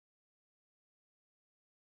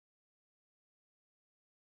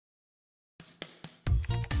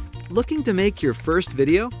Looking to make your first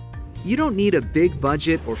video? You don't need a big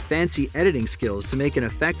budget or fancy editing skills to make an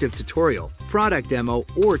effective tutorial, product demo,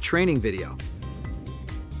 or training video.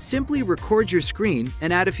 Simply record your screen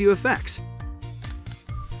and add a few effects.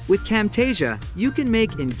 With Camtasia, you can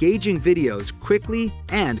make engaging videos quickly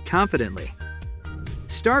and confidently.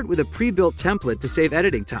 Start with a pre-built template to save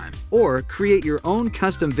editing time, or create your own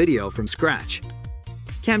custom video from scratch.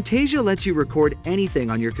 Camtasia lets you record anything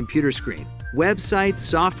on your computer screen: websites,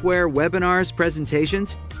 software, webinars,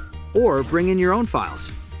 presentations, or bring in your own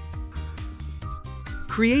files.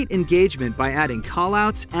 Create engagement by adding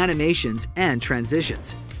callouts, animations, and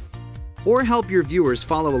transitions. Or help your viewers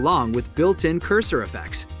follow along with built-in cursor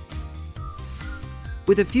effects.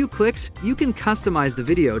 With a few clicks, you can customize the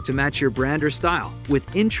video to match your brand or style, with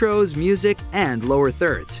intros, music, and lower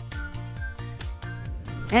thirds.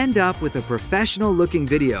 End up with a professional-looking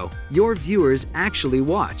video your viewers actually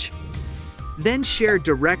watch. Then share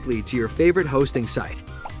directly to your favorite hosting site.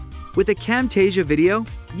 With a Camtasia video,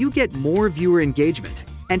 you get more viewer engagement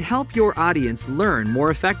and help your audience learn more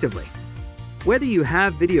effectively. Whether you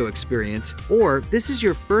have video experience or this is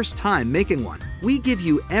your first time making one, we give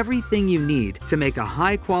you everything you need to make a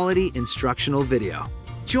high-quality instructional video.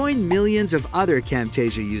 Join millions of other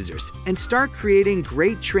Camtasia users and start creating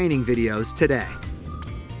great training videos today.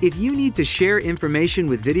 If you need to share information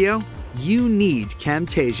with video, you need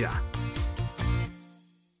Camtasia.